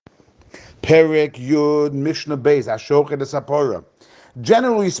Perek Yud Mishnah Beis Hashochet Sapora.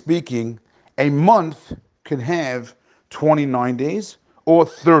 Generally speaking, a month can have 29 days or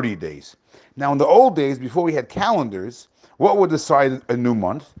 30 days. Now, in the old days, before we had calendars, what would decide a new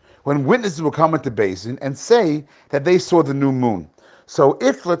month? When witnesses would come into Basin and say that they saw the new moon. So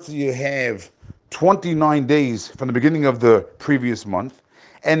if, let's say, you have 29 days from the beginning of the previous month,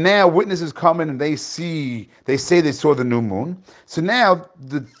 and now witnesses come in and they say they saw the new moon. So now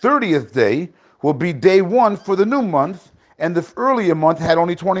the 30th day will be day one for the new month, and the earlier month had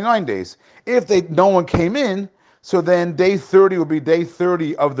only 29 days. If no one came in, so then day 30 will be day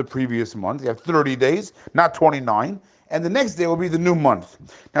 30 of the previous month. You have 30 days, not 29. And the next day will be the new month.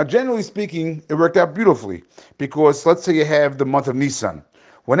 Now, generally speaking, it worked out beautifully because let's say you have the month of Nisan.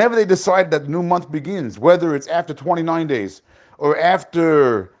 Whenever they decide that the new month begins, whether it's after 29 days or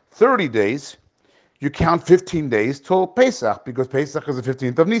after 30 days, you count 15 days till Pesach because Pesach is the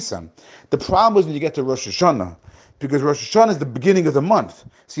 15th of Nisan. The problem is when you get to Rosh Hashanah because Rosh Hashanah is the beginning of the month.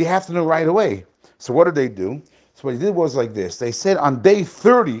 So you have to know right away. So what did they do? So what they did was like this. They said on day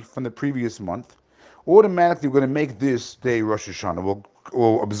 30 from the previous month, automatically we're going to make this day Rosh Hashanah.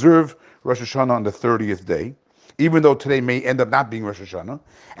 We'll observe Rosh Hashanah on the 30th day, even though today may end up not being Rosh Hashanah.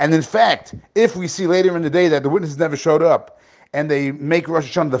 And in fact, if we see later in the day that the witnesses never showed up and they make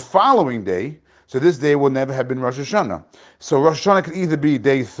Rosh Hashanah the following day, so this day will never have been Rosh Hashanah. So Rosh Hashanah could either be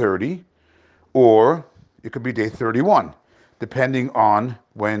day 30 or it could be day 31, depending on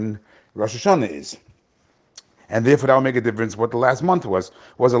when Rosh Hashanah is. And therefore that will make a difference what the last month was.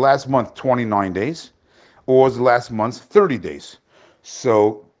 Was the last month 29 days or was the last month 30 days?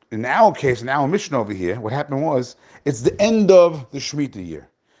 So in our case, in our Mishnah over here, what happened was it's the end of the Shemitah year.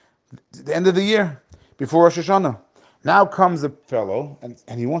 The end of the year before Rosh Hashanah. Now comes a fellow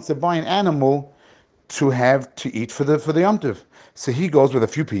and he wants to buy an animal to have to eat for the Yom Tov. So he goes with a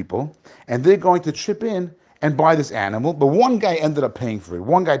few people and they're going to chip in and buy this animal. But one guy ended up paying for it.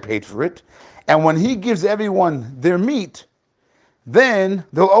 One guy paid for it. And when he gives everyone their meat, then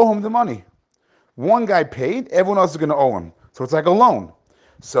they'll owe him the money. One guy paid, everyone else is going to owe him. So it's like a loan.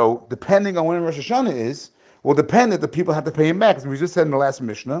 So depending on when Rosh Hashanah is, will depend if the people have to pay him back. As we just said in the last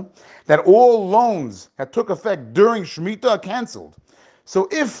Mishnah, that all loans that took effect during Shemitah are canceled. So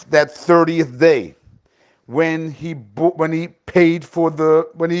if that 30th day, when he paid for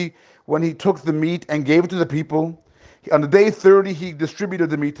when he took the meat and gave it to the people, on the day 30 he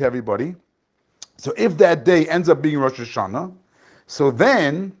distributed the meat to everybody. So if that day ends up being Rosh Hashanah, so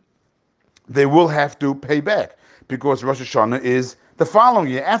then they will have to pay back because Rosh Hashanah is the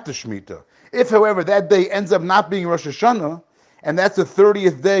following year after Shemitah. If, however, that day ends up not being Rosh Hashanah, and that's the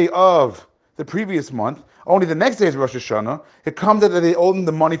 30th day of the previous month, only the next day is Rosh Hashanah, it comes out that they owe them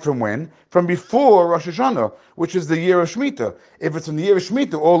the money from when? From before Rosh Hashanah, which is the year of Shemitah. If it's in the year of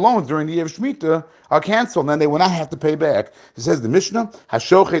Shemitah, all loans during the year of Shemitah are canceled, and then they will not have to pay back. It says the Mishnah,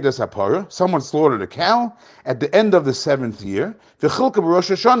 Hashochet Sapara, someone slaughtered a cow at the end of the 7th year, V'chilka Rosh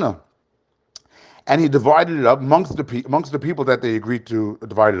Hashanah. And he divided it up amongst the people that they agreed to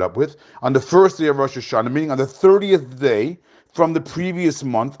divide it up with on the first day of Rosh Hashanah, meaning on the 30th day from the previous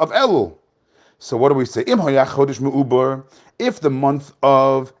month of Elul. So what do we say? If the month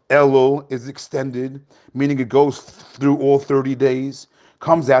of Elul is extended, meaning it goes through all 30 days,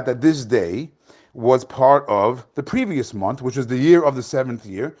 comes out that this day was part of the previous month, which is the year of the 7th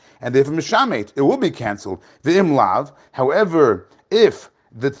year, and therefore Mishamet, it will be canceled. V'im lav. However, if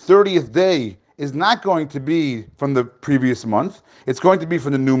the 30th day is not going to be from the previous month, it's going to be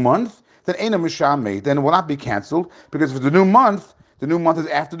from the new month, then Eina Mishamet, then it will not be canceled, because for the new month is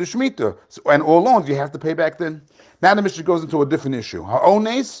after the Shemitah, and all loans you have to pay back then. Now the Mishnah goes into a different issue.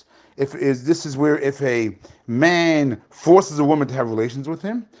 Ha'ones, this is where if a man forces a woman to have relations with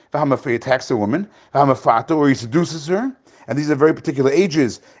him, he attacks a woman, or he seduces her, and these are very particular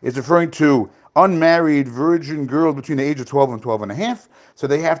ages. It's referring to unmarried virgin girls between the age of 12 and 12 and a half, so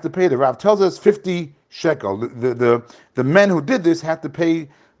they have to pay. The Rav tells us 50 shekel. The men who did this have to pay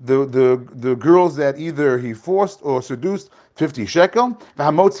the girls that either he forced or seduced 50 shekel.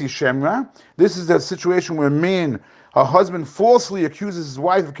 V'hamotzi shemra. This is a situation where a husband falsely accuses his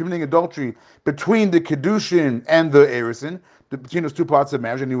wife of committing adultery between the kedushin and the erisin, between those two parts of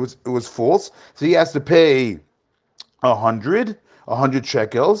marriage, and it was false. So he has to pay 100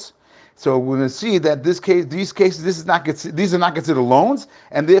 shekels. So we're going to see that these cases, these are not considered loans,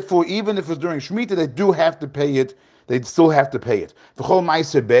 and therefore, even if it's during Shemitah, they do have to pay it. They still have to pay it. V'chol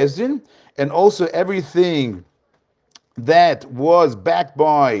ma'aser bezdin, and also everything that was backed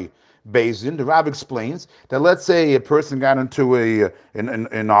by Bezdin. The Rav explains that let's say a person got into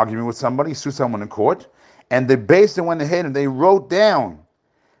an argument with somebody, sued someone in court, and the Bezdin went ahead and they wrote down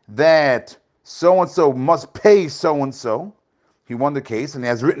that so-and-so must pay so-and-so, he won the case, and he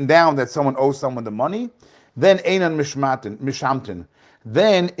has written down that someone owes someone the money, then einan mishamtin.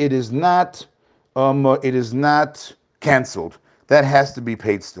 Then it is not canceled. That has to be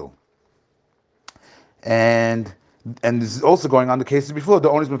paid still. And this is also going on the cases before. The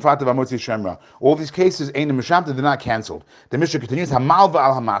owners mefatav amotzi shemra. All these cases einan mishamtin, they're not canceled. The Mishnah continues hamalva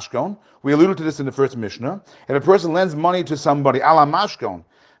al hamashkon. We alluded to this in the first Mishnah. If a person lends money to somebody al hamashkon,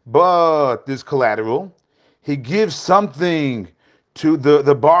 but there's collateral, he gives something to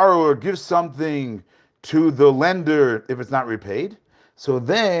the borrower, gives something to the lender if it's not repaid. So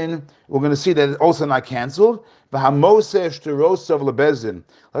then we're going to see that it's also not canceled. Let's say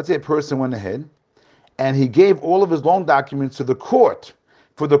a person went ahead and he gave all of his loan documents to the court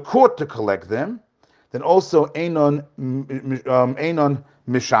for the court to collect them. Then also einon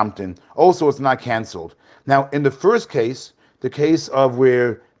mishamtin. Also, it's not canceled. Now, in the first case, the case of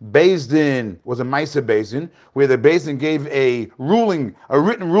where Beis Din was a Maisa Beis Din, where the Beis Din gave a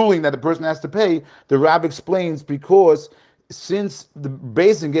written ruling that the person has to pay, the Rav explains because since the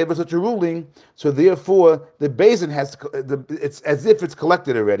Beis Din gave us such a ruling, so therefore the Beis Din has to, it's as if it's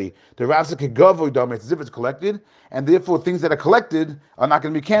collected already. The Rav said it's as if it's collected, and therefore things that are collected are not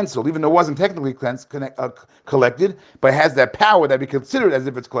going to be canceled, even though it wasn't technically collected, but it has that power that we consider it as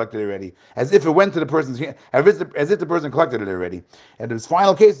if it's collected already, as if it went to the person's hand, as if the person collected it already. And this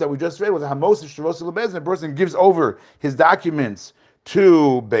final case that we just read was a Hamos Shtarosa LeBeis Din. The person gives over his documents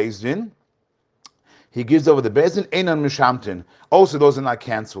to Beis Din. He gives over the Beis Din, einan mishamtin. Also, those are not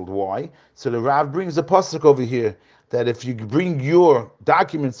canceled. Why? So the Rav brings a pasuk over here that if you bring your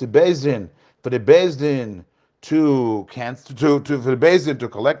documents to Beis Din, for the Beis Din to cancel, for the Beis Din to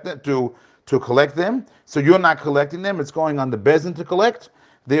collect them, to collect them, so you're not collecting them. It's going on the Beis Din to collect.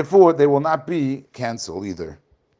 Therefore, they will not be canceled either.